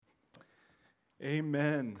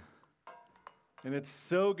Amen. And it's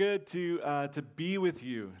so good to be with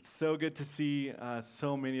you. It's so good to see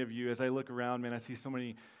so many of you. As I look around, man, I see so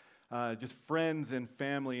many just friends and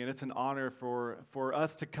family, and it's an honor for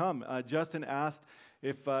us to come. Justin asked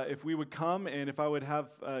if we would come and if I would have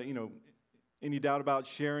any doubt about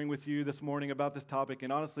sharing with you this morning about this topic.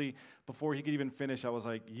 And honestly, before he could even finish, I was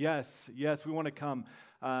like, yes, we want to come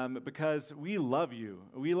because we love you.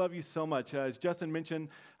 We love you so much. As Justin mentioned,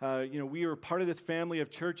 we are part of this family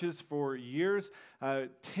of churches for years.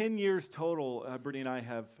 10 years total, Brittany and I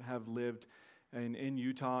have lived in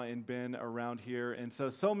Utah and been around here. And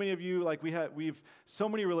so many of you, like we've so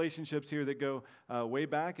many relationships here that go way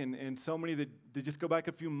back and so many that just go back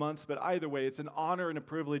a few months. But either way, it's an honor and a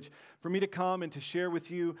privilege for me to come and to share with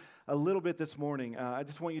you a little bit this morning. I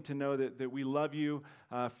just want you to know that we love you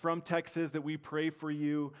from Texas, that we pray for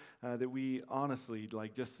you, that we honestly,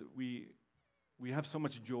 we have so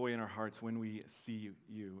much joy in our hearts when we see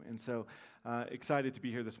you. And so excited to be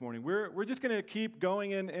here this morning. We're just going to keep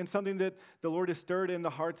going in something that the Lord has stirred in the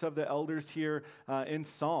hearts of the elders here in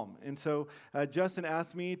Psalm. And so Justin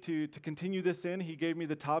asked me to continue this in. He gave me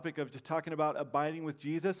the topic of just talking about abiding with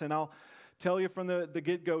Jesus. And I'll tell you from the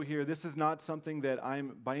get-go here, this is not something that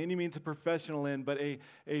I'm by any means a professional in, but a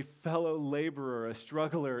fellow laborer, a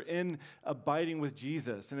struggler in abiding with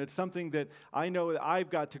Jesus. And it's something that I know that I've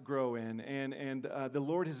got to grow in. And the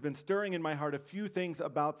Lord has been stirring in my heart a few things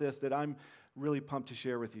about this that I'm really pumped to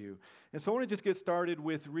share with you. And so I want to just get started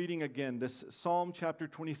with reading again this Psalm chapter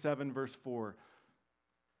 27, verse 4.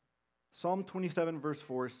 Psalm 27, verse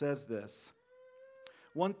 4 says this: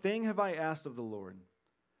 "One thing have I asked of the Lord,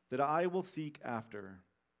 that I will seek after,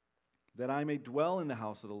 that I may dwell in the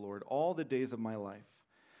house of the Lord all the days of my life,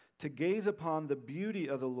 to gaze upon the beauty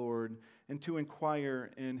of the Lord and to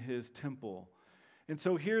inquire in his temple." And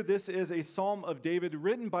so here, this is a Psalm of David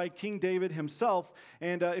written by King David himself.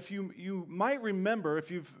 And if you might remember, if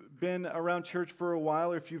you've been around church for a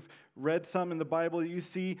while, or if you've read some in the Bible, you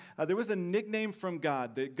see there was a nickname from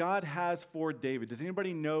God that God has for David. Does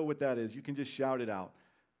anybody know what that is? You can just shout it out.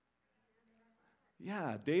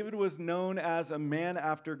 Yeah, David was known as a man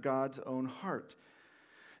after God's own heart.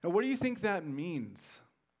 Now, what do you think that means?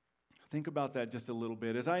 Think about that just a little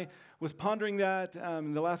bit. As I was pondering that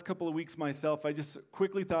in the last couple of weeks myself, I just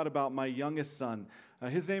quickly thought about my youngest son.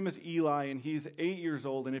 His name is Eli, and he's 8 years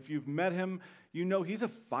old. And if you've met him, you know he's a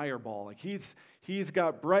fireball. Like he's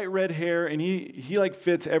got bright red hair, and he like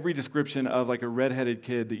fits every description of like a redheaded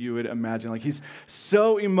kid that you would imagine. Like he's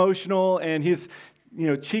so emotional, and his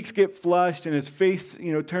cheeks get flushed and his face,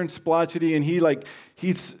 turns splotchy, and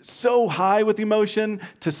he's so high with emotion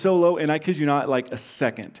to so low, and I kid you not, like a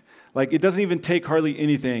second. Like it doesn't even take hardly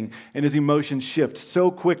anything, and his emotions shift so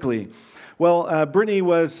quickly. Well, Brittany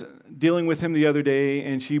was dealing with him the other day,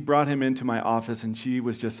 and she brought him into my office, and she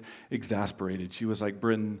was just exasperated. She was like,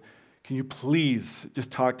 "Britton, can you please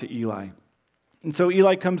just talk to Eli?" And so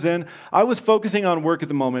Eli comes in. I was focusing on work at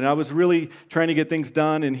the moment. I was really trying to get things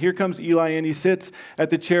done. And here comes Eli in. He sits at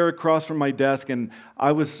the chair across from my desk. And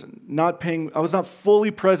I was not fully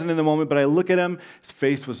present in the moment, but I look at him. His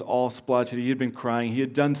face was all splotchy. He had been crying. He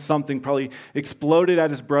had done something, probably exploded at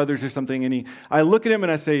his brothers or something. And I look at him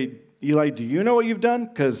and I say, "Eli, do you know what you've done?"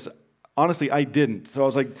 Because honestly, I didn't. So I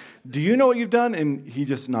was like, "Do you know what you've done?" And he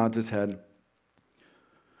just nods his head.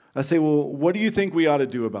 I say, "Well, what do you think we ought to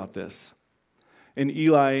do about this?" And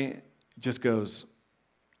Eli just goes,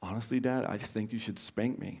 "Honestly, Dad, I just think you should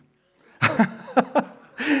spank me."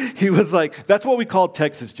 He was like, that's what we call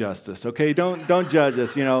Texas justice, okay? Don't judge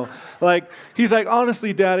us, Like, he's like,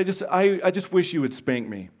 "Honestly, Dad, I just wish you would spank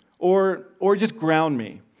me or just ground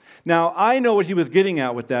me." Now, I know what he was getting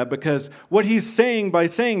at with that, because what he's saying by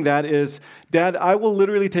saying that is, "Dad, I will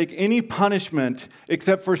literally take any punishment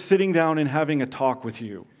except for sitting down and having a talk with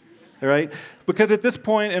you." All right? Because at this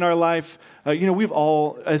point in our life, we've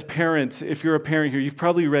all, as parents, if you're a parent here, you've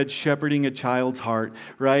probably read Shepherding a Child's Heart,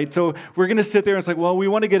 right? So we're going to sit there and it's like, well, we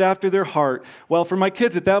want to get after their heart. Well, for my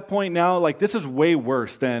kids at that point now, like this is way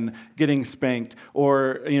worse than getting spanked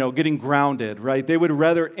or, getting grounded, right? They would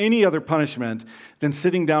rather any other punishment than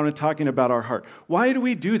sitting down and talking about our heart. Why do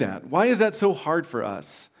we do that? Why is that so hard for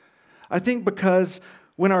us? I think because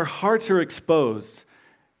when our hearts are exposed,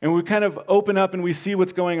 and we kind of open up and we see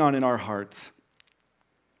what's going on in our hearts,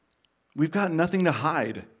 we've got nothing to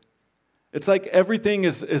hide. It's like everything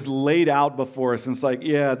is laid out before us. And it's like,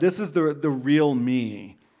 yeah, this is the real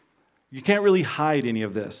me. You can't really hide any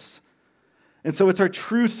of this. And so it's our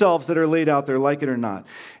true selves that are laid out there, like it or not.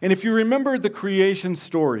 And if you remember the creation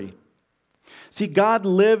story, see, God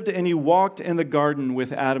lived and he walked in the garden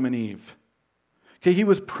with Adam and Eve. Okay, he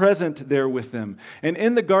was present there with them. And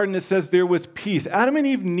in the garden, it says there was peace. Adam and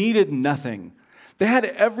Eve needed nothing. They had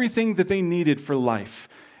everything that they needed for life.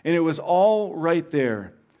 And it was all right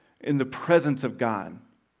there in the presence of God.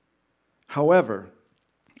 However,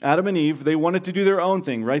 Adam and Eve, they wanted to do their own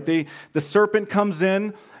thing, right? The serpent comes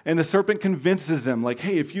in, and the serpent convinces them, like,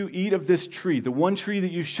 hey, if you eat of this tree, the one tree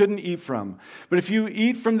that you shouldn't eat from, but if you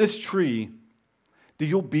eat from this tree, then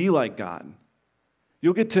you'll be like God.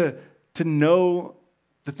 You'll get to know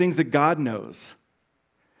the things that God knows.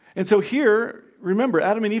 And so here, remember,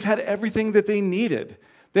 Adam and Eve had everything that they needed.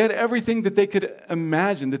 They had everything that they could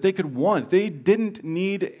imagine, that they could want. They didn't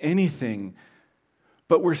need anything,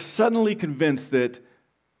 but were suddenly convinced that,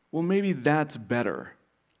 well, maybe that's better.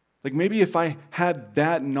 Like maybe if I had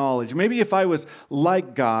that knowledge, maybe if I was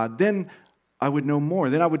like God, then I would know more.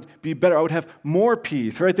 Then I would be better. I would have more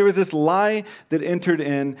peace, right? There was this lie that entered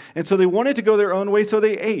in, and so they wanted to go their own way, so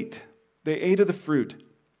they ate. They ate of the fruit.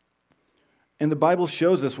 And the Bible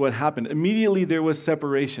shows us what happened. Immediately there was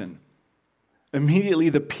separation. Immediately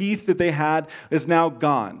the peace that they had is now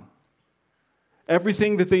gone.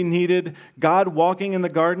 Everything that they needed, God walking in the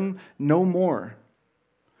garden, no more.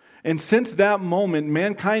 And since that moment,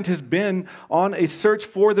 mankind has been on a search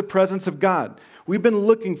for the presence of God. We've been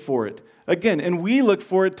looking for it. Again, and we look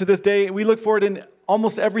for it to this day. We look for it in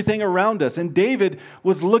almost everything around us. And David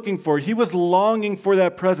was looking for it. He was longing for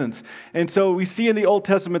that presence. And so we see in the Old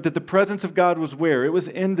Testament that the presence of God was where? It was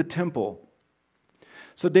in the temple.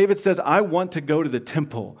 So David says, I want to go to the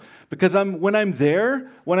temple because when I'm there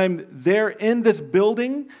in this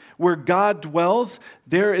building where God dwells,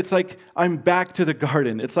 there it's like I'm back to the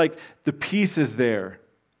garden. It's like the peace is there.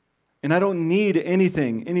 And I don't need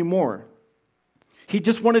anything anymore. He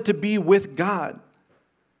just wanted to be with God.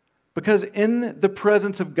 Because in the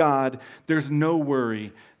presence of God, there's no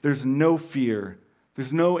worry, there's no fear,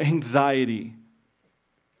 there's no anxiety,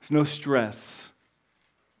 there's no stress,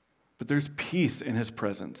 but there's peace in his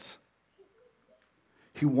presence.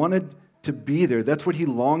 He wanted to be there. That's what he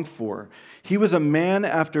longed for. He was a man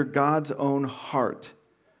after God's own heart.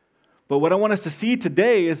 But what I want us to see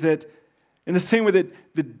today is that in the same way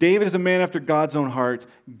that David is a man after God's own heart,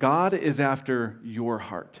 God is after your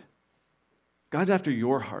heart. God's after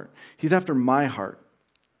your heart. He's after my heart.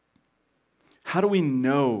 How do we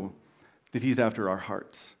know that he's after our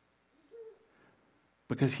hearts?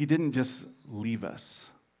 Because he didn't just leave us.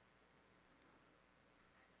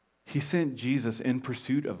 He sent Jesus in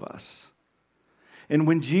pursuit of us. And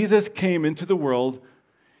when Jesus came into the world,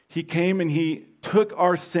 he came and he took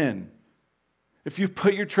our sin. If you've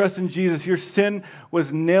put your trust in Jesus, your sin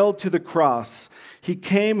was nailed to the cross. He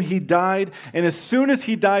came, he died, and as soon as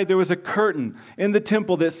he died, there was a curtain in the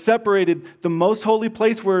temple that separated the most holy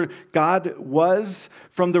place where God was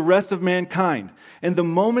from the rest of mankind. And the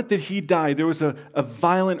moment that he died, there was a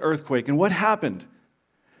violent earthquake. And what happened?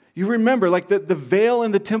 You remember, like the veil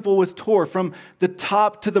in the temple was tore from the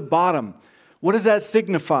top to the bottom. What does that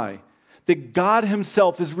signify? That God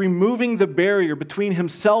himself is removing the barrier between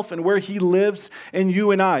himself and where he lives and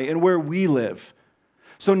you and I and where we live.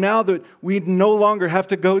 So now that we no longer have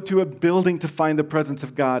to go to a building to find the presence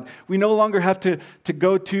of God, we no longer have to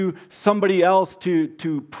go to somebody else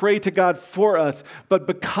to pray to God for us, but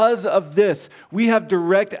because of this, we have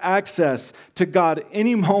direct access to God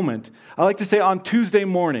any moment. I like to say on Tuesday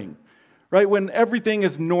morning, right, when everything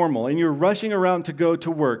is normal and you're rushing around to go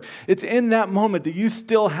to work, it's in that moment that you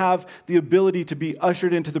still have the ability to be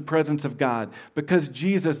ushered into the presence of God because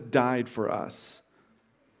Jesus died for us.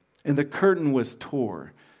 And the curtain was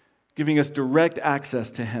tore, giving us direct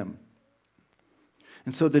access to him.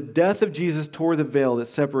 And so the death of Jesus tore the veil that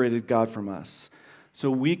separated God from us,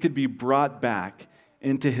 so we could be brought back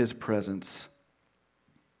into his presence.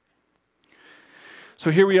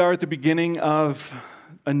 So here we are at the beginning of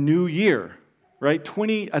a new year, right?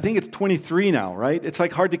 I think it's 23 now, right? It's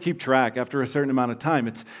like hard to keep track after a certain amount of time.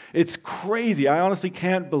 It's crazy. I honestly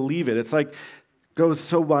can't believe it. It's like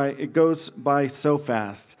it goes by so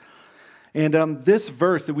fast. And this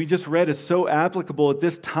verse that we just read is so applicable at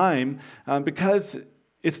this time because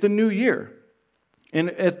it's the new year.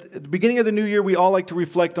 And at the beginning of the new year, we all like to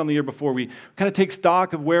reflect on the year before. We kind of take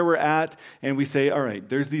stock of where we're at, and we say, all right,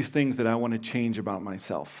 there's these things that I want to change about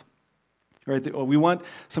myself. Right? We want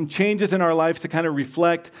some changes in our lives to kind of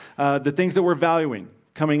reflect the things that we're valuing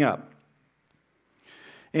coming up.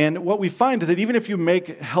 And what we find is that even if you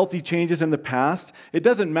make healthy changes in the past, it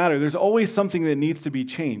doesn't matter. There's always something that needs to be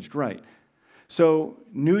changed, right? So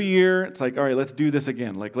new year, it's like, all right, let's do this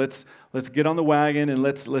again. Like let's get on the wagon and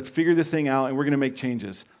let's figure this thing out, and we're going to make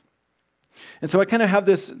changes. And so I kind of have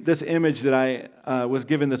this image that I was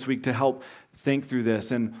given this week to help think through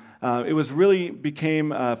this. And it was really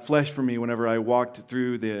became flesh for me whenever I walked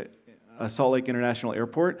through the Salt Lake International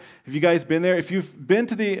Airport. Have you guys been there? If you've been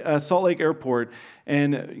to the Salt Lake Airport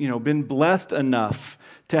and been blessed enough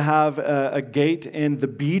to have a gate in the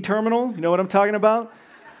B terminal, you know what I'm talking about?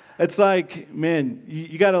 It's like, man,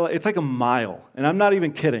 you gotta. It's like a mile, and I'm not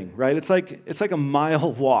even kidding, right? It's like a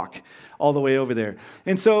mile walk all the way over there.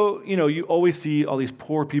 And so, you always see all these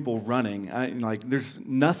poor people running. There's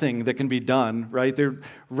nothing that can be done, right? They're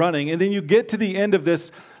running, and then you get to the end of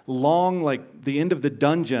this long, the end of the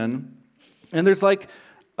dungeon, and there's like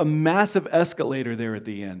a massive escalator there at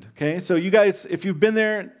the end. Okay, so you guys, if you've been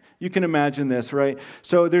there, you can imagine this, right?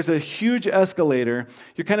 So there's a huge escalator.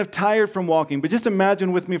 You're kind of tired from walking, but just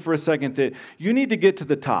imagine with me for a second that you need to get to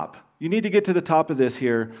the top. You need to get to the top of this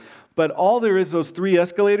here, but all there is those 3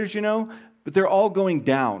 escalators, but they're all going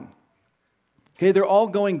down. Okay, they're all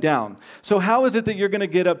going down. So how is it that you're going to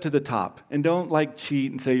get up to the top? And don't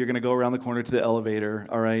cheat and say you're going to go around the corner to the elevator,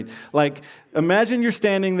 all right? Imagine you're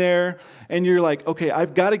standing there and you're like, okay,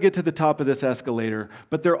 I've got to get to the top of this escalator,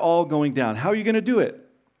 but they're all going down. How are you going to do it?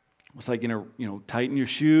 It's like, tighten your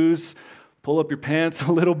shoes, pull up your pants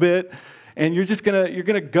a little bit, and you're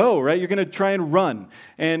gonna go, right? You're gonna try and run.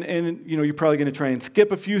 And you're probably gonna try and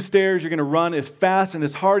skip a few stairs. You're gonna run as fast and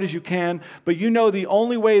as hard as you can, but the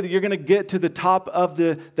only way that you're gonna get to the top of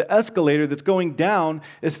the escalator that's going down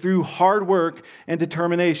is through hard work and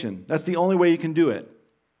determination. That's the only way you can do it.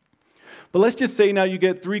 But let's just say now you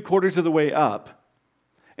get 3/4 of the way up,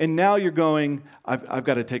 and now you're going, I've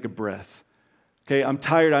got to take a breath. Okay, I'm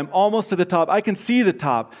tired. I'm almost to the top. I can see the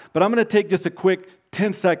top, but I'm going to take just a quick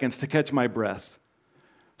 10 seconds to catch my breath.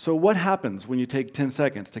 So what happens when you take 10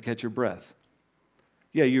 seconds to catch your breath?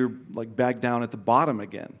 Yeah, you're back down at the bottom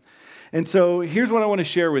again. And so here's what I want to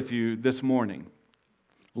share with you this morning.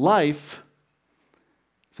 Life,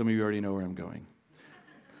 some of you already know where I'm going.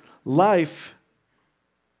 Life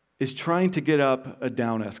is trying to get up a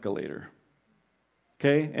down escalator.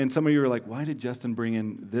 Okay, and some of you are like, why did Justin bring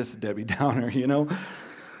in this Debbie Downer,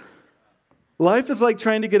 Life is like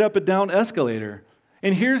trying to get up a down escalator.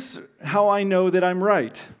 And here's how I know that I'm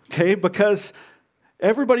right, okay? Because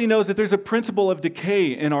everybody knows that there's a principle of decay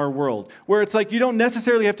in our world, where it's like you don't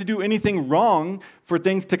necessarily have to do anything wrong for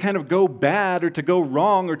things to kind of go bad or to go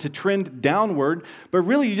wrong or to trend downward, but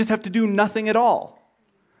really you just have to do nothing at all,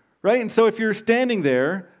 right? And so if you're standing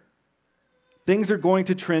there, things are going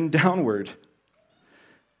to trend downward.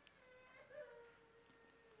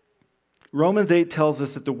 Romans 8 tells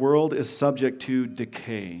us that the world is subject to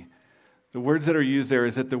decay. The words that are used there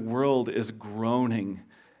is that the world is groaning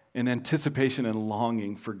in anticipation and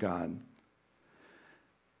longing for God.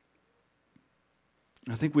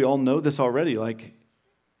 I think we all know this already.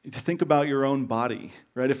 Think about your own body,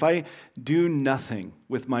 right? If I do nothing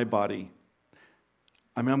with my body,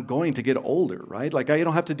 I'm going to get older, right? I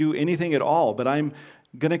don't have to do anything at all, but I'm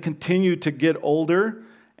going to continue to get older.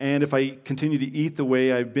 And if I continue to eat the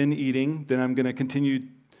way I've been eating, then I'm going to continue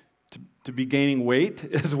to be gaining weight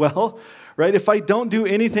as well, right? If I don't do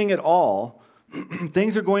anything at all,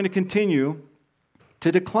 things are going to continue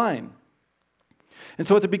to decline. And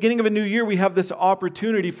so at the beginning of a new year, we have this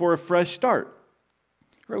opportunity for a fresh start.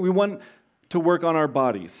 Right? We want to work on our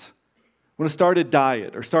bodies. We want to start a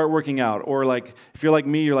diet or start working out. Or if you're like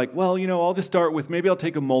me, you're like, well, I'll just start with, maybe I'll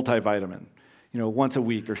take a multivitamin. Once a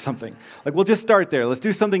week or something. We'll just start there. Let's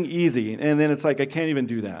do something easy. And then it's I can't even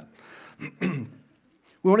do that.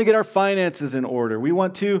 We want to get our finances in order. We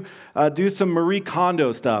want to do some Marie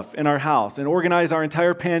Kondo stuff in our house and organize our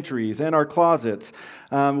entire pantries and our closets.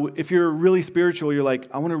 If you're really spiritual, you're like,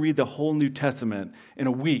 I want to read the whole New Testament in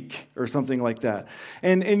a week or something like that.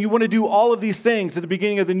 And you want to do all of these things at the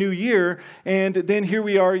beginning of the new year. And then here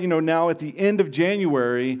we are, now at the end of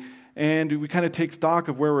January, and we kind of take stock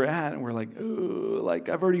of where we're at, and we're like, ooh,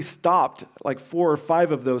 I've already stopped 4 or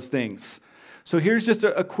 5 of those things. So here's just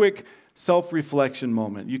a quick self-reflection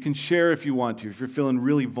moment. You can share if you want to, if you're feeling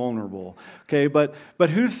really vulnerable. Okay, but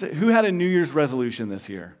who had a New Year's resolution this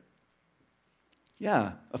year?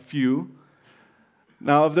 Yeah, a few.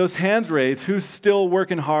 Now, of those hands raised, who's still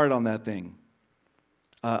working hard on that thing?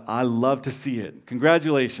 I love to see it.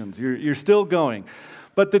 Congratulations, you're still going.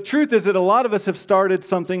 But the truth is that a lot of us have started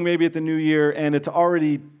something maybe at the new year and it's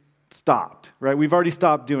already stopped, right? We've already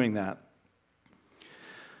stopped doing that.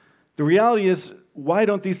 The reality is, why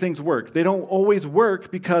don't these things work? They don't always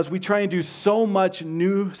work because we try and do so much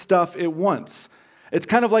new stuff at once. It's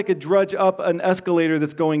kind of like a drudge up an escalator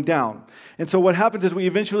that's going down. And so what happens is we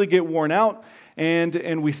eventually get worn out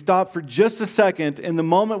and we stop for just a second. And the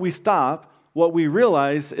moment we stop, what we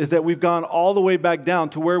realize is that we've gone all the way back down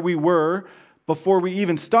to where we were before we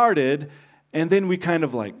even started, And then we kind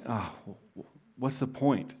of like, oh, what's the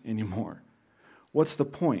point anymore? What's the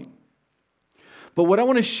point? But what I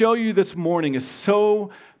want to show you this morning is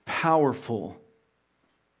so powerful.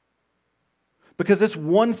 Because this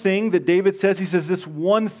one thing that David says, he says, this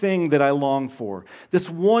one thing that I long for, this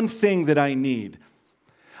one thing that I need.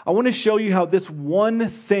 I want to show you how this one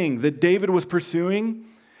thing that David was pursuing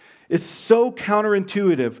is so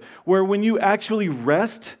counterintuitive, where when you actually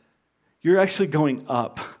rest, you're actually going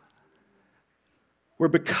up. Where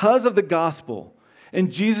because of the gospel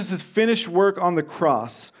and Jesus' finished work on the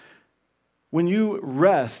cross, when you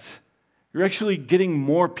rest, you're actually getting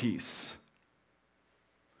more peace.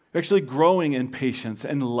 You're actually growing in patience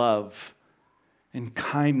and love and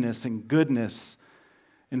kindness and goodness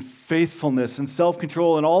and faithfulness and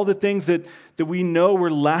self-control and all the things that we know we're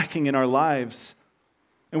lacking in our lives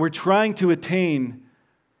and we're trying to attain.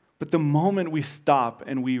 But the moment we stop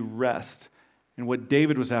and we rest in what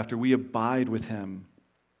David was after, we abide with him.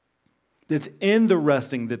 It's in the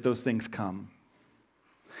resting that those things come.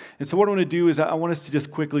 And so what I want to do is I want us to just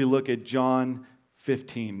quickly look at John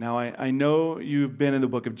 15. Now, I know you've been in the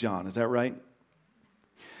book of John. Is that right?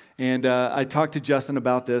 And I talked to Justin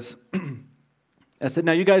about this. I said,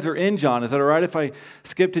 now you guys are in John. Is that all right if I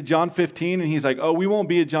skip to John 15? And he's like, oh, we won't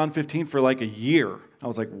be at John 15 for like a year. I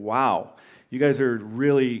was like, wow, you guys are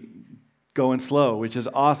really going slow, which is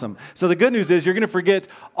awesome. So the good news is you're going to forget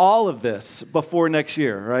all of this before next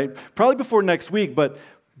year, right? Probably before next week, but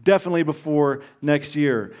definitely before next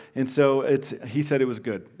year. And so he said it was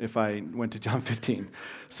good if I went to John 15.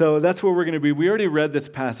 So that's where we're going to be. We already read this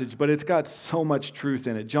passage, but it's got so much truth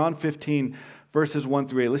in it. John 15, verses 1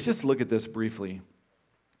 through 8. Let's just look at this briefly.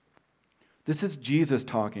 This is Jesus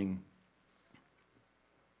talking.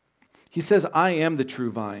 He says, I am the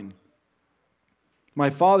true vine. My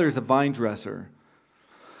Father is the vine dresser.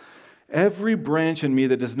 Every branch in me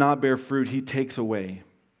that does not bear fruit, he takes away.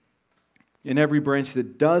 And every branch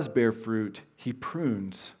that does bear fruit, he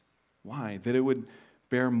prunes. Why? That it would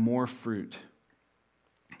bear more fruit.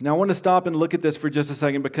 Now, I want to stop and look at this for just a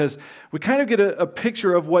second because we kind of get a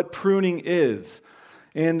picture of what pruning is.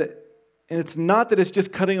 And it's not that it's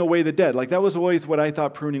just cutting away the dead. Like that was always what I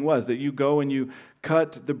thought pruning was, that you go and you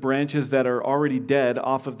cut the branches that are already dead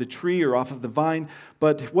off of the tree or off of the vine.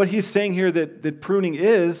 But what he's saying here that pruning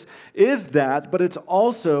is that, but it's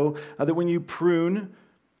also that when you prune,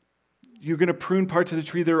 you're going to prune parts of the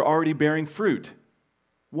tree that are already bearing fruit.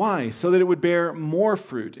 Why? So that it would bear more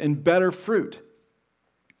fruit and better fruit.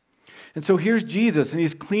 And so here's Jesus, and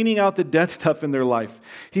he's cleaning out the dead stuff in their life.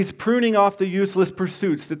 He's pruning off the useless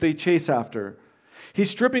pursuits that they chase after. He's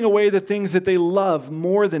stripping away the things that they love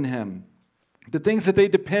more than him, the things that they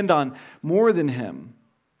depend on more than him.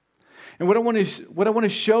 And what I want to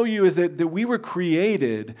show you is that we were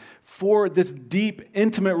created for this deep,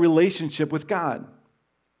 intimate relationship with God.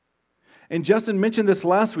 And Justin mentioned this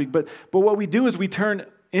last week, but what we do is we turn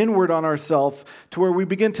inward on ourselves to where we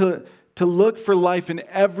begin to look for life in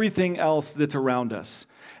everything else that's around us.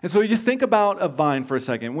 And so you just think about a vine for a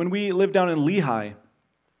second. When we lived down in Lehigh,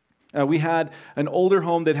 we had an older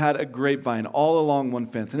home that had a grapevine all along one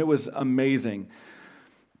fence, and it was amazing.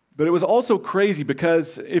 But it was also crazy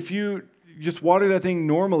because if you just water that thing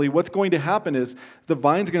normally, what's going to happen is the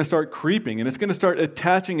vine's going to start creeping and it's going to start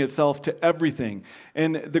attaching itself to everything.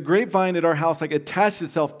 And the grapevine at our house attached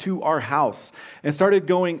itself to our house and started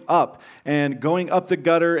going up the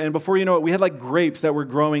gutter. And before you know it, we had grapes that were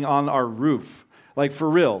growing on our roof. For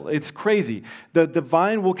real, it's crazy. The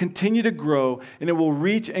vine will continue to grow and it will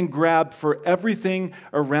reach and grab for everything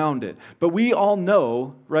around it. But we all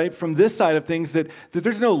know, right, from this side of things that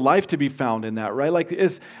there's no life to be found in that, right?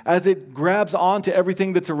 As it grabs onto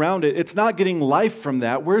everything that's around it, it's not getting life from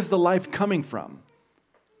that. Where's the life coming from?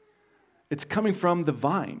 It's coming from the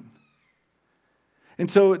vine. And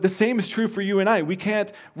so the same is true for you and I. We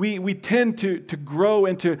tend to grow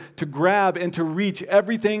and to grab and to reach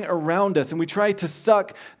everything around us. And we try to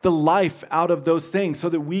suck the life out of those things so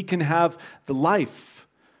that we can have the life.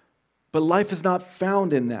 But life is not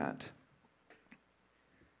found in that.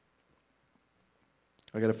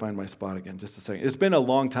 I got to find my spot again, just a second. It's been a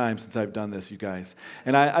long time since I've done this, you guys.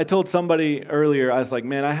 And I told somebody earlier, I was like,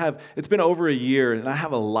 man, it's been over a year and I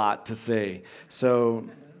have a lot to say. So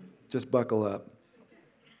just buckle up.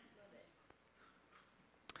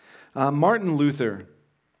 Martin Luther,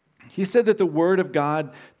 he said that the Word of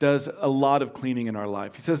God does a lot of cleaning in our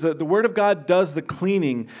life. He says that the Word of God does the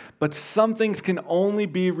cleaning, but some things can only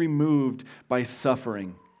be removed by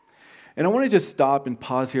suffering. And I want to just stop and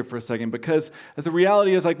pause here for a second because the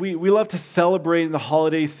reality is like we love to celebrate in the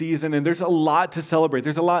holiday season, and there's a lot to celebrate.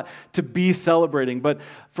 There's a lot to be celebrating. But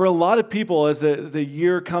for a lot of people, as the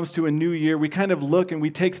year comes to a new year, we kind of look and we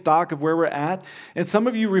take stock of where we're at. And some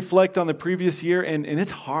of you reflect on the previous year, and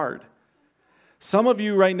it's hard. Some of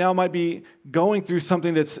you right now might be going through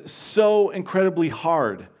something that's so incredibly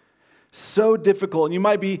hard, so difficult. And you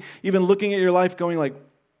might be even looking at your life going like,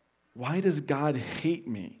 why does God hate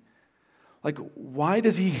me? Like, why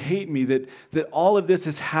does he hate me that all of this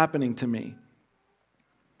is happening to me?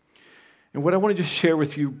 And what I want to just share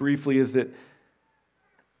with you briefly is that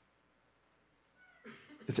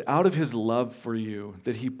it's out of his love for you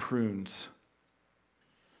that he prunes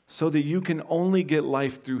so that you can only get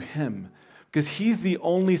life through him, because he's the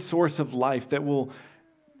only source of life that will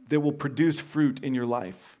produce fruit in your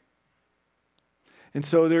life. And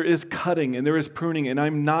so there is cutting and there is pruning, and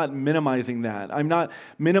I'm not minimizing that. I'm not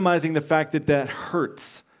minimizing the fact that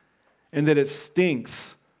hurts and that it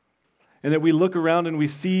stinks and that we look around and we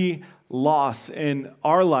see loss in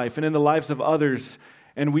our life and in the lives of others,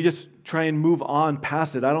 and we just try and move on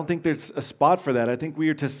past it. I don't think there's a spot for that. I think we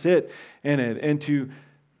are to sit in it and to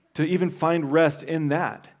even find rest in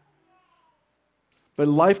that. But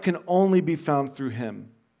life can only be found through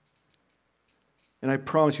him. And I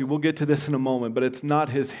promise you, we'll get to this in a moment, but it's not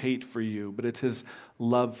his hate for you, but it's his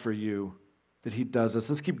love for you that he does this.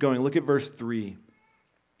 Let's keep going. Look at verse 3.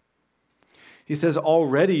 He says,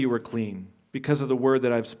 already you are clean because of the word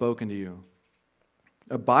that I've spoken to you.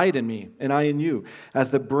 Abide in me, and I in you,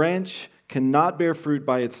 as the branch cannot bear fruit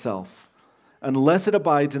by itself. Unless it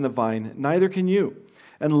abides in the vine, neither can you,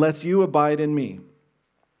 unless you abide in me.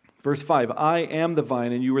 Verse 5, I am the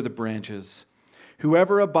vine, and you are the branches.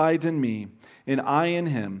 Whoever abides in me, and I in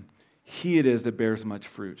him, he it is that bears much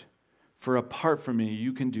fruit. For apart from me,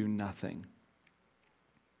 you can do nothing.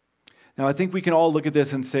 Now, I think we can all look at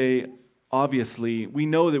this and say, obviously, we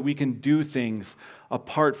know that we can do things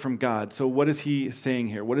apart from God. So what is he saying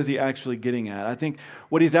here? What is he actually getting at? I think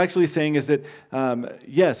what he's actually saying is that,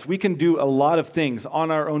 yes, we can do a lot of things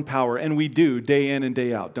on our own power, and we do day in and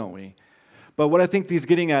day out, don't we? But what I think he's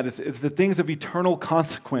getting at is the things of eternal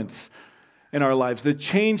consequence in our lives, the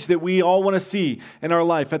change that we all want to see in our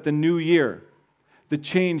life at the new year, the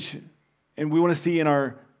change and we want to see in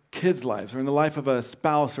our kids' lives or in the life of a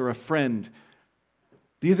spouse or a friend.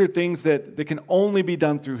 These are things that can only be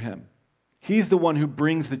done through him. He's the one who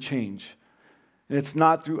brings the change, and it's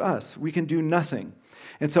not through us. We can do nothing.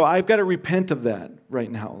 And so I've got to repent of that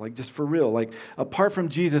right now, like just for real. Like apart from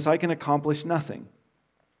Jesus, I can accomplish nothing.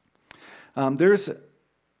 There's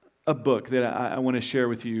a book that I want to share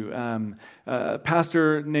with you. A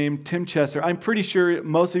pastor named Tim Chester. I'm pretty sure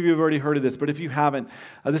most of you have already heard of this, but if you haven't,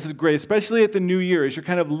 this is great, especially at the new year, as you're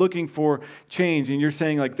kind of looking for change and you're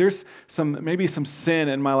saying like, there's maybe some sin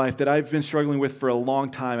in my life that I've been struggling with for a long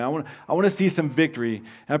time. I want to see some victory.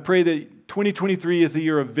 And I pray that 2023 is the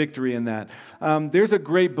year of victory in that. There's a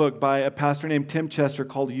great book by a pastor named Tim Chester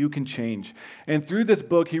called You Can Change. And through this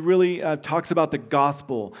book, he really talks about the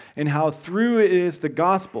gospel and how through it is the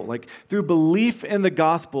gospel, like through belief in the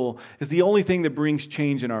gospel is the only thing that brings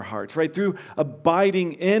change in our hearts, right? Through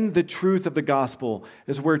abiding in the truth of the gospel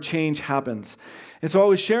is where change happens. And so I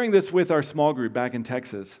was sharing this with our small group back in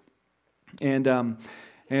Texas. And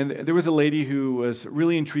there was a lady who was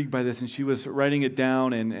really intrigued by this, and she was writing it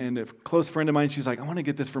down, and a close friend of mine, she was like, I want to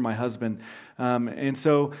get this for my husband. And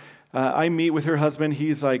so I meet with her husband.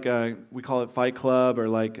 He's like, we call it Fight Club or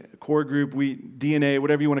like core group, DNA,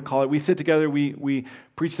 whatever you want to call it. We sit together, we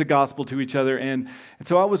preach the gospel to each other. And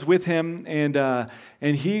so I was with him, and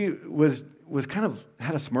he was kind of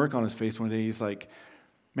had a smirk on his face one day. He's like,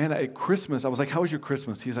 man, at Christmas, I was like, how was your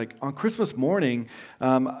Christmas? He's like, on Christmas morning,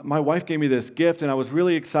 my wife gave me this gift, and I was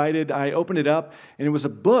really excited. I opened it up, and it was a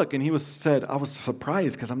book, and said, I was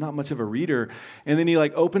surprised because I'm not much of a reader. And then he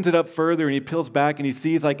like opens it up further, and he peels back, and he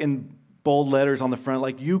sees like in bold letters on the front,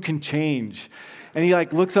 like, you can change. And he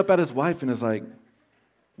like looks up at his wife and is like,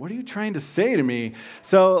 what are you trying to say to me?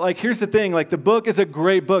 So, like, here's the thing. Like, the book is a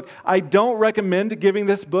great book. I don't recommend giving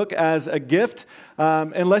this book as a gift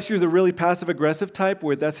unless you're the really passive-aggressive type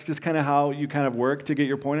where that's just kind of how you kind of work to get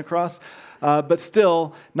your point across. But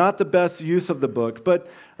still, not the best use of the book. But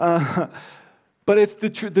it's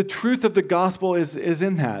the truth of the gospel is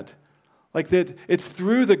in that. Like that, it's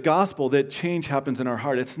through the gospel that change happens in our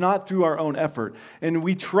heart. It's not through our own effort. And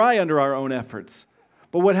we try under our own efforts.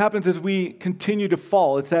 But what happens is we continue to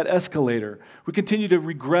fall. It's that escalator. We continue to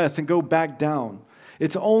regress and go back down.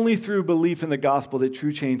 It's only through belief in the gospel that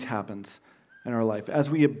true change happens in our life as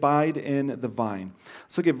we abide in the vine.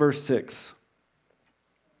 Let's look at verse 6.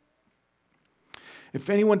 If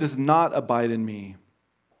anyone does not abide in me,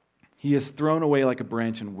 he is thrown away like a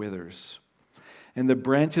branch and withers. And the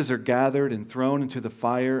branches are gathered and thrown into the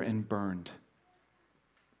fire and burned.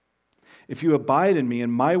 If you abide in me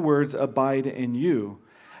and my words abide in you,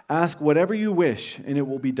 ask whatever you wish and it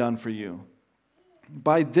will be done for you.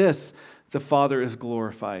 By this the Father is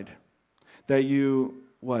glorified, that you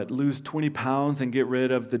lose 20 pounds and get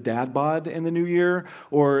rid of the dad bod in the new year?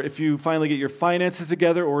 Or if you finally get your finances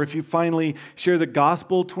together, or if you finally share the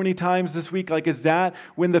gospel 20 times this week, is that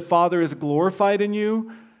when the Father is glorified in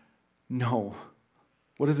you? No.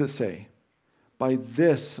 What does it say? By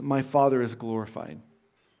this my Father is glorified,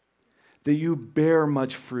 that you bear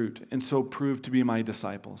much fruit and so prove to be my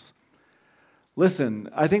disciples. Listen,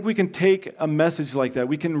 I think we can take a message like that.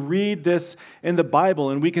 We can read this in the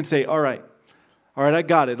Bible and we can say, all right, I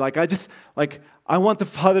got it. I want the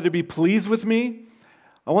Father to be pleased with me.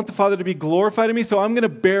 I want the Father to be glorified in me, so I'm going to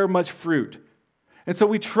bear much fruit. And so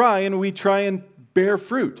we try and bear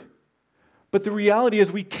fruit. But the reality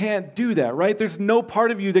is we can't do that, right? There's no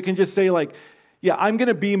part of you that can just say yeah, I'm going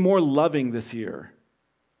to be more loving this year.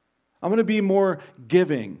 I'm going to be more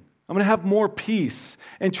giving. I'm going to have more peace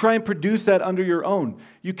and try and produce that under your own.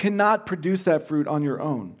 You cannot produce that fruit on your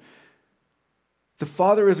own. The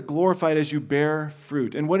Father is glorified as you bear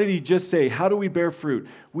fruit. And what did he just say? How do we bear fruit?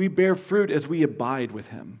 We bear fruit as we abide with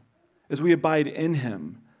him, as we abide in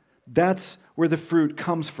him. That's where the fruit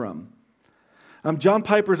comes from. John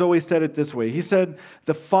Piper's always said it this way. He said,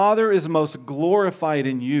 the Father is most glorified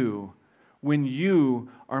in you when you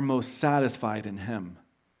are most satisfied in him.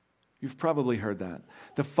 You've probably heard that.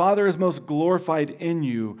 The Father is most glorified in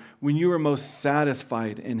you when you are most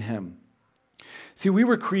satisfied in him. See, we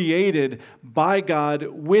were created by God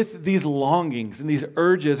with these longings and these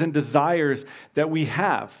urges and desires that we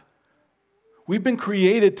have. We've been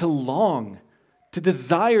created to long, to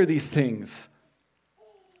desire these things.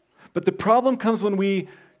 But the problem comes when we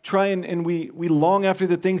try and we long after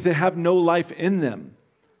the things that have no life in them.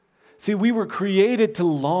 See, we were created to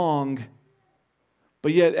long,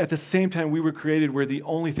 but yet at the same time we were created where the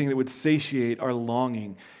only thing that would satiate our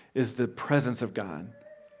longing is the presence of God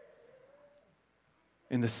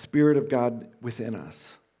and the Spirit of God within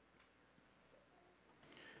us.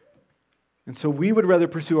 And so we would rather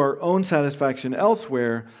pursue our own satisfaction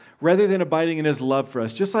elsewhere rather than abiding in his love for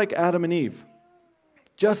us, just like Adam and Eve.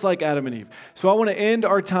 Just like Adam and Eve. So I want to end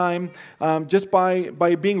our time just by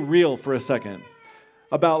being real for a second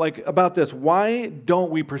about this. Why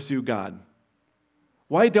don't we pursue God?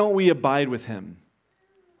 Why don't we abide with him?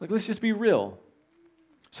 Let's just be real.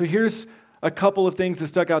 So here's a couple of things that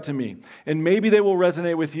stuck out to me. And maybe they will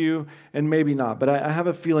resonate with you and maybe not. But I have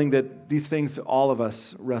a feeling that these things all of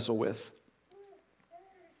us wrestle with.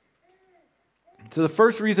 So the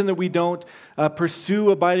first reason that we don't pursue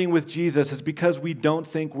abiding with Jesus is because we don't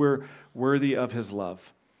think we're worthy of his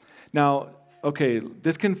love. Now, okay,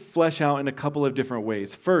 this can flesh out in a couple of different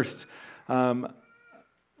ways. First,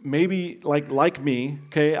 maybe like me,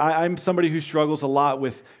 okay, I'm somebody who struggles a lot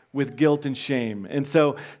with guilt and shame. And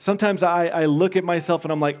so sometimes I look at myself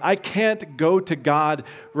and I'm like, I can't go to God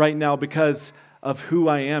right now because of who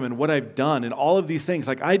I am and what I've done and all of these things.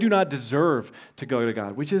 I do not deserve to go to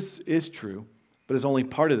God, which is true, but is only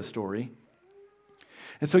part of the story.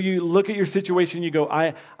 And so you look at your situation and you go,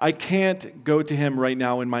 I can't go to him right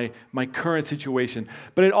now in my current situation.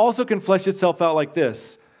 But it also can flesh itself out like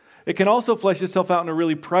this. It can also flesh itself out in a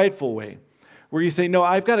really prideful way, where you say, no,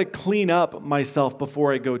 I've got to clean up myself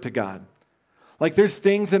before I go to God. There's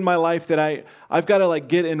things in my life that I've got to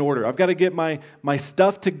get in order. I've got to get my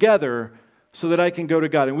stuff together so that I can go to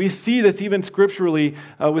God. And we see this even scripturally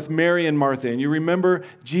with Mary and Martha. And you remember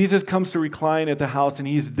Jesus comes to recline at the house and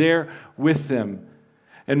he's there with them.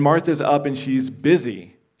 And Martha's up and she's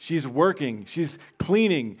busy. She's working. She's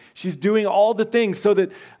cleaning. She's doing all the things so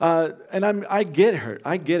that, I get her.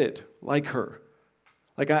 I get it like her.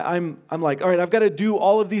 I'm like, all right, I've got to do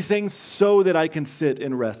all of these things so that I can sit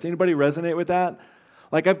and rest. Anybody resonate with that?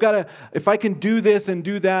 I've got to, if I can do this and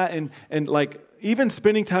do that and even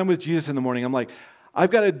spending time with Jesus in the morning, I'm like, I've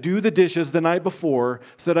got to do the dishes the night before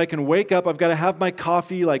so that I can wake up. I've got to have my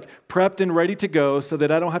coffee prepped and ready to go so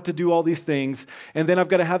that I don't have to do all these things. And then I've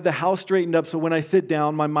got to have the house straightened up so when I sit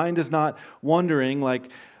down, my mind is not wandering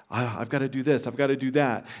I've got to do this, I've got to do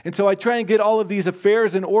that. And so I try and get all of these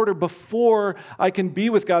affairs in order before I can be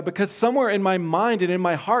with God, because somewhere in my mind and in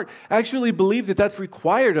my heart, I actually believe that that's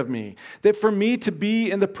required of me. That for me to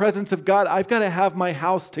be in the presence of God, I've got to have my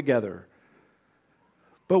house together.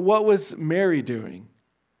 But what was Mary doing?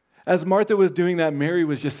 As Martha was doing that, Mary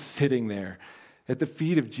was just sitting there at the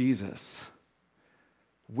feet of Jesus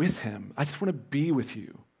with him. I just want to be with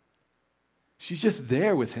you. She's just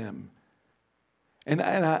there with him. And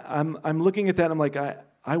I'm looking at that, and I'm like,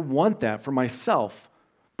 I want that for myself.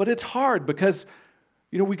 But it's hard because,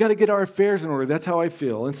 we got to get our affairs in order. That's how I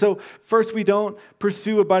feel. And so first, we don't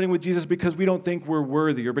pursue abiding with Jesus because we don't think we're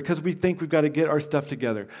worthy or because we think we've got to get our stuff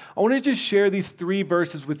together. I want to just share these 3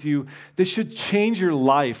 verses with you that should change your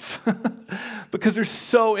life because they're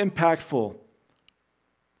so impactful.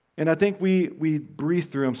 And I think we breeze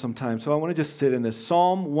through them sometimes. So I want to just sit in this.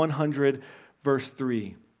 Psalm 100, verse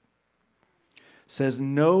 3 says,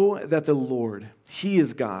 "Know that the Lord, He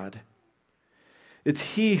is God. It's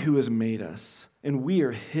He who has made us, and we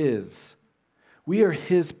are His. We are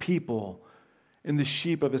His people and the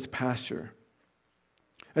sheep of His pasture."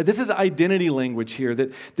 This is identity language here,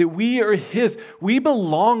 that we are His. We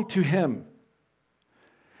belong to Him.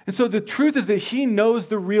 And so the truth is that He knows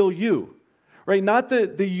the real you, right? Not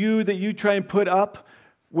the you that you try and put up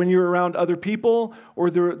when you're around other people, or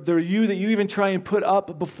the you that you even try and put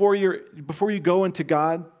up before you go into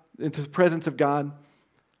God, into the presence of God.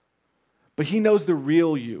 But He knows the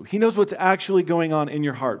real you. He knows what's actually going on in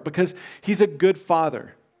your heart because He's a good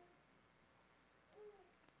Father.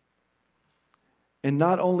 And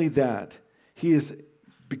not only that,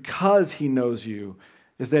 because He knows you,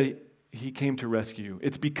 is that He came to rescue you.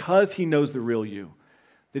 It's because He knows the real you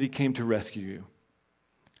that He came to rescue you.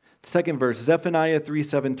 Second verse, Zephaniah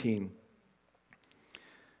 3:17.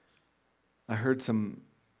 I heard some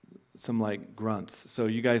like grunts, so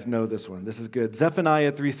you guys know this one. This is good.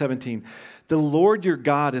 Zephaniah 3:17. "The Lord your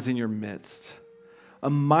God is in your midst, a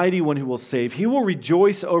mighty one who will save. He will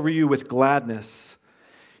rejoice over you with gladness.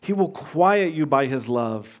 He will quiet you by His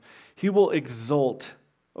love. He will exult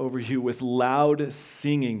over you with loud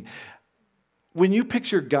singing." When you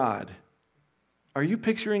picture God, are you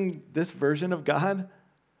picturing this version of God?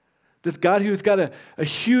 This God who's got a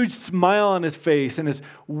huge smile on His face and is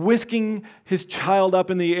whisking His child up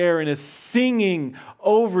in the air and is singing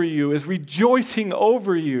over you, is rejoicing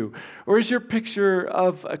over you? Or is your picture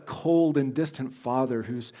of a cold and distant father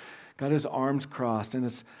who's got his arms crossed and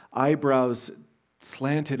his eyebrows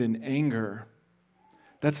slanted in anger?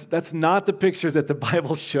 That's not the picture that the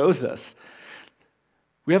Bible shows us.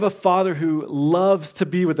 We have a Father who loves to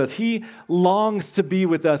be with us. He longs to be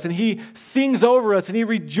with us, and He sings over us, and He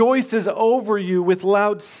rejoices over you with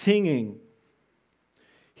loud singing.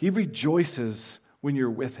 He rejoices when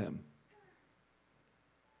you're with Him.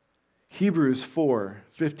 Hebrews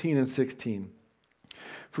 4:15 and 16.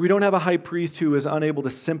 "For we don't have a high priest who is unable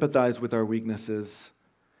to sympathize with our weaknesses,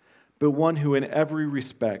 but one who in every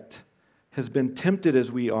respect has been tempted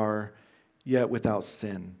as we are, yet without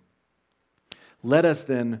sin. Let us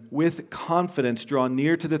then, with confidence, draw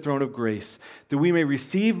near to the throne of grace, that we may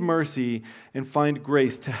receive mercy and find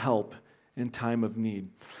grace to help in time of need."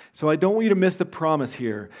 So I don't want you to miss the promise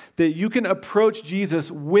here, that you can approach Jesus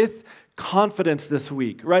with confidence this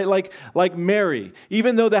week, right? Like Mary,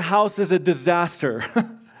 even though the house is a disaster,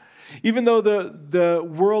 even though the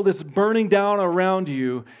world is burning down around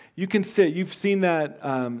you, you can sit. You've seen that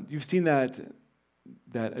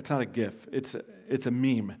it's not a GIF. It's a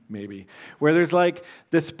meme, maybe, where there's like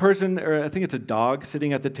this person, or I think it's a dog,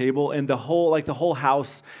 sitting at the table, and the whole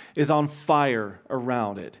house is on fire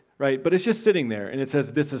around it, right? But it's just sitting there, and it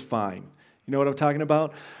says, "This is fine." You know what I'm talking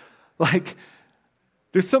about? Like,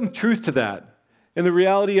 there's some truth to that in the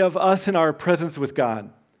reality of us and our presence with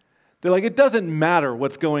God. They're like, it doesn't matter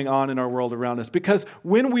what's going on in our world around us, because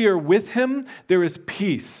when we are with Him, there is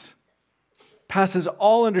peace. Passes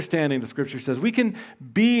all understanding, the Scripture says. We can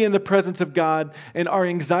be in the presence of God and our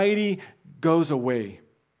anxiety goes away.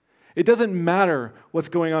 It doesn't matter what's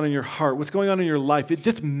going on in your heart, what's going on in your life. It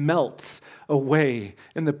just melts away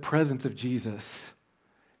in the presence of Jesus.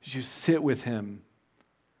 As you sit with Him,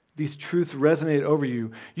 these truths resonate over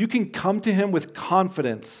you. You can come to Him with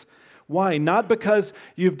confidence. Why? Not because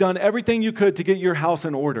you've done everything you could to get your house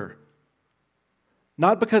in order.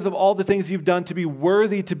 Not because of all the things you've done to be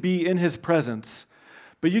worthy to be in His presence,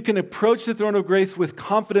 but you can approach the throne of grace with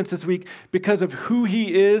confidence this week because of who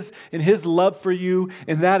He is and His love for you,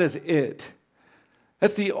 and that is it.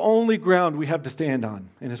 That's the only ground we have to stand on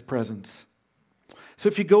in His presence. So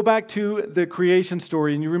if you go back to the creation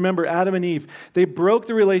story and you remember Adam and Eve, they broke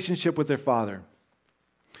the relationship with their father.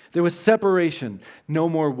 There was separation, no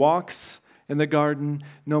more walks in the garden,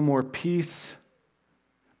 no more peace.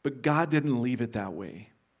 But God didn't leave it that way,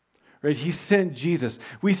 right? He sent Jesus.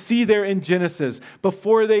 We see there in Genesis,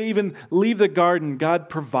 before they even leave the garden, God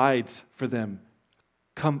provides for them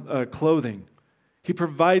clothing. He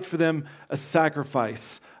provides for them a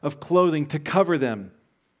sacrifice of clothing to cover them.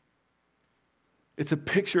 It's a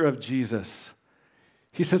picture of Jesus.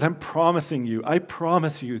 He says, I promise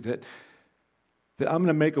you that that I'm going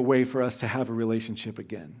to make a way for us to have a relationship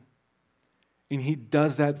again. And he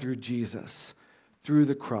does that through Jesus, through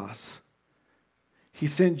the cross. He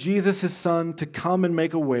sent Jesus, his son, to come and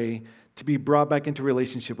make a way to be brought back into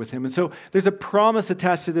relationship with him. And so there's a promise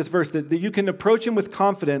attached to this verse that you can approach him with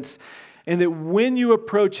confidence, and that when you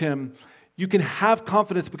approach him, you can have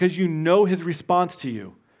confidence because you know his response to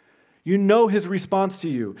you. You know his response to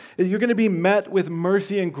you. You're going to be met with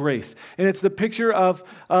mercy and grace. And it's the picture of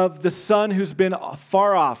the son who's been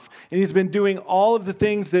far off, and he's been doing all of the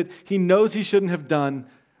things that he knows he shouldn't have done,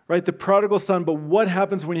 right? The prodigal son. But what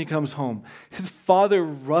happens when he comes home? His father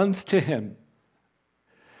runs to him.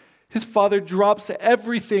 His father drops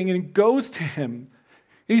everything and goes to him.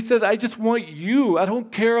 He says, I just want you. I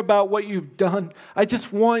don't care about what you've done. I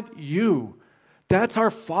just want you. That's our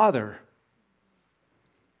Father.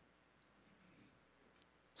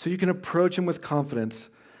 So you can approach him with confidence.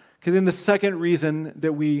 Because then the second reason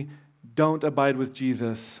that we don't abide with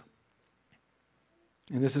Jesus,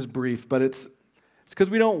 and this is brief, but it's because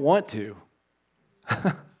we don't want to.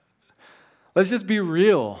 Let's just be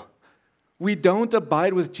real. We don't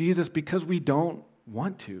abide with Jesus because we don't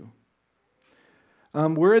want to.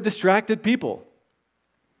 We're a distracted people.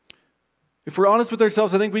 If we're honest with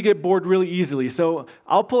ourselves, I think we get bored really easily. So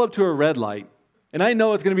I'll pull up to a red light, and I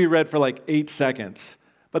know it's going to be red for like 8 seconds.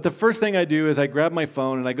 But the first thing I do is I grab my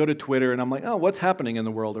phone and I go to Twitter, and I'm like, oh, what's happening in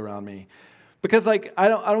the world around me? Because I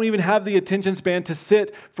don't even have the attention span to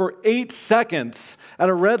sit for 8 seconds at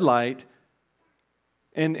a red light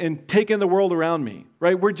and take in the world around me,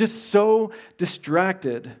 right? We're just so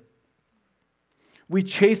distracted. We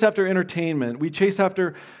chase after entertainment. We chase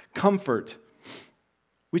after comfort.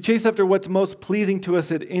 We chase after what's most pleasing to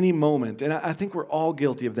us at any moment. And I think we're all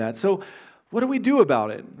guilty of that. So what do we do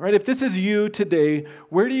about it, right? If this is you today,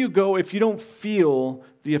 where do you go if you don't feel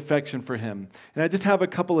the affection for him? And I just have a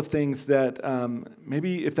couple of things that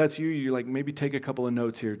maybe if that's you, you like maybe take a couple of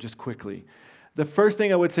notes here just quickly. The first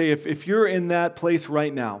thing I would say, if you're in that place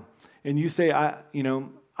right now and you say, I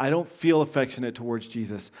don't feel affectionate towards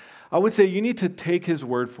Jesus, I would say you need to take his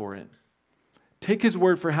word for it. Take his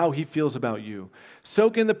word for how he feels about you.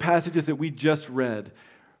 Soak in the passages that we just read.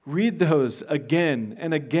 Read those again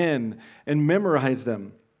and again and memorize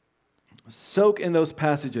them. Soak in those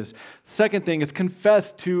passages. Second thing is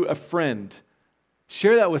confess to a friend.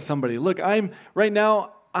 Share that with somebody. Look, I'm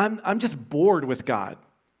just bored with God.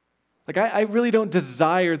 Like I really don't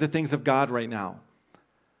desire the things of God right now.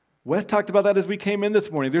 Wes talked about that as we came in this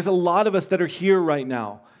morning. There's a lot of us that are here right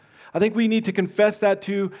now. I think we need to confess that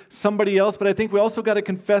to somebody else, but I think we also got to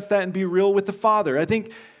confess that and be real with the Father. I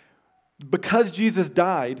think because Jesus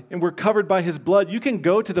died and we're covered by his blood, you can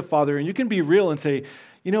go to the Father and you can be real and say,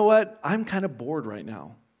 you know what? I'm kind of bored right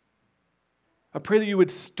now. I pray that you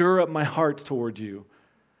would stir up my heart towards you.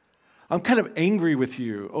 I'm kind of angry with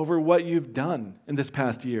you over what you've done in this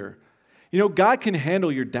past year. You know, God can handle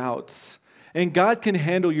your doubts, and God can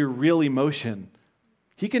handle your real emotion.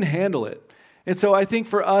 He can handle it. And so I think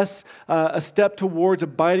for us, a step towards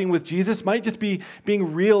abiding with Jesus might just be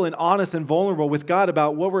being real and honest and vulnerable with God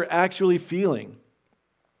about what we're actually feeling.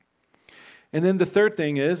 And then the third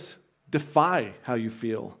thing is defy how you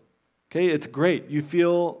feel. Okay, it's great. You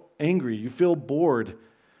feel angry. You feel bored.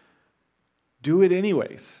 Do it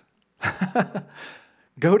anyways.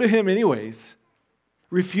 Go to him anyways.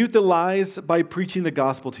 Refute the lies by preaching the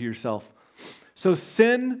gospel to yourself. So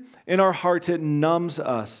sin in our hearts, it numbs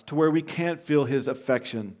us to where we can't feel his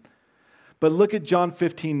affection. But look at John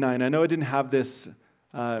 15:9. I know I didn't have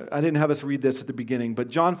us read this at the beginning, but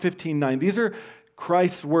John 15:9. These are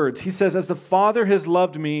Christ's words. He says, as the Father has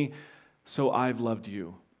loved me, so I've loved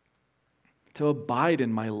you. To abide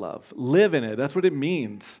in my love. Live in it. That's what it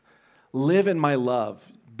means. Live in my love.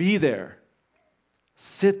 Be there.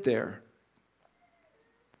 Sit there.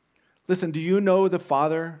 Listen, do you know the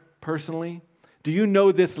Father personally? Do you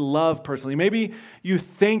know this love personally? Maybe you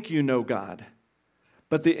think you know God,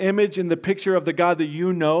 but the image and the picture of the God that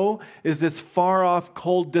you know is this far-off,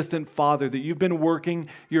 cold, distant Father that you've been working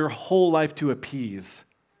your whole life to appease.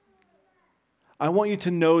 I want you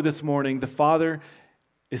to know this morning the Father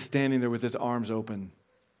is standing there with his arms open.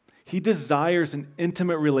 He desires an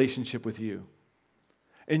intimate relationship with you.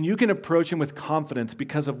 And you can approach him with confidence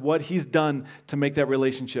because of what he's done to make that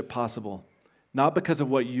relationship possible, not because of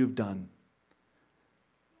what you've done.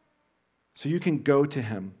 So you can go to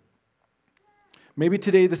him. Maybe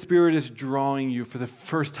today the Spirit is drawing you for the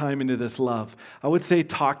first time into this love. I would say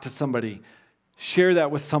talk to somebody. Share that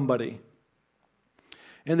with somebody.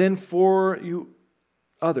 And then for you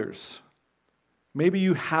others, maybe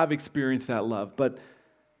you have experienced that love, but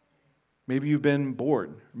maybe you've been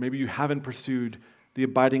bored. Maybe you haven't pursued the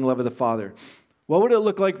abiding love of the Father. What would it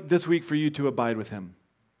look like this week for you to abide with him?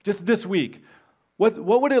 Just this week.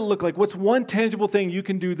 What would it look like? What's one tangible thing you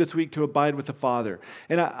can do this week to abide with the Father?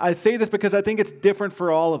 And I say this because I think it's different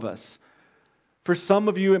for all of us. For some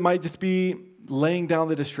of you, it might just be laying down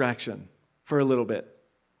the distraction for a little bit.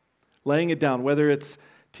 Laying it down, whether it's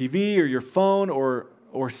TV or your phone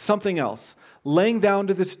or something else. Laying down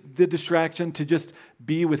to the distraction to just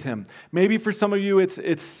be with him. Maybe for some of you,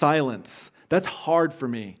 it's silence. That's hard for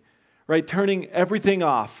me, right? Turning everything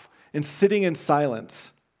off and sitting in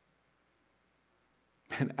silence.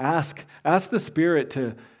 And ask the Spirit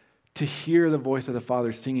to hear the voice of the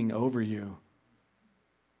Father singing over you.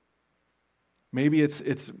 Maybe it's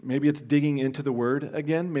digging into the Word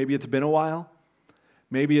again. Maybe it's been a while.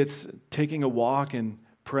 Maybe it's taking a walk and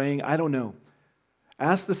praying. I don't know.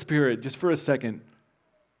 Ask the Spirit just for a second,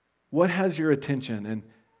 what has your attention, and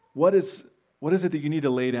what is it that you need to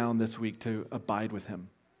lay down this week to abide with him?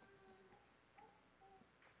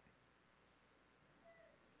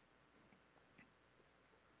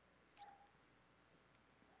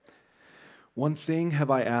 One thing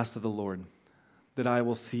have I asked of the Lord, that I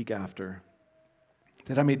will seek after,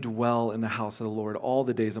 that I may dwell in the house of the Lord all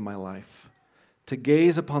the days of my life, to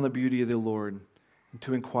gaze upon the beauty of the Lord and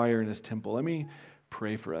to inquire in his temple. Let me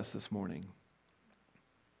pray for us this morning.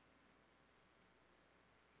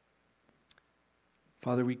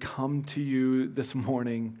 Father, we come to you this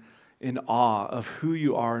morning in awe of who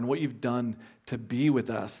you are and what you've done to be with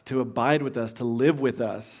us, to abide with us, to live with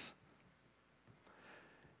us.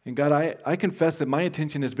 And God, I confess that my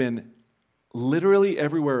attention has been literally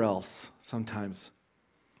everywhere else sometimes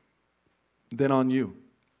than on you.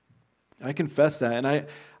 I confess that, and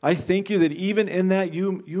I thank you that even in that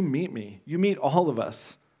you meet me. You meet all of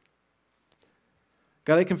us.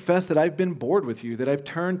 God, I confess that I've been bored with you, that I've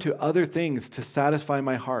turned to other things to satisfy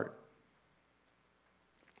my heart.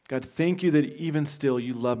 God, thank you that even still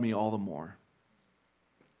you love me all the more.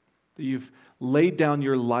 That you've laid down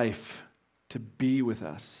your life to be with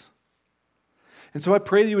us. And so I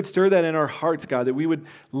pray that you would stir that in our hearts, God, that we would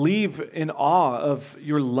leave in awe of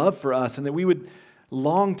your love for us and that we would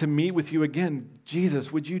long to meet with you again.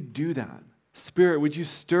 Jesus, would you do that? Spirit, would you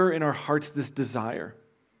stir in our hearts this desire?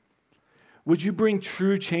 Would you bring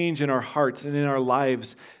true change in our hearts and in our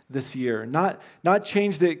lives this year? Not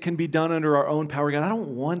change that can be done under our own power. God, I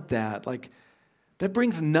don't want that. That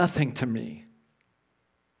brings nothing to me.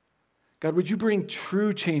 God, would you bring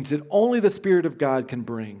true change that only the Spirit of God can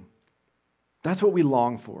bring? That's what we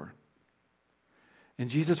long for. And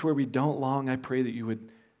Jesus, where we don't long, I pray that you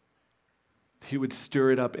would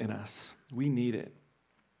stir it up in us. We need it.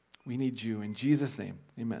 We need you. In Jesus' name,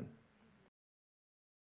 amen.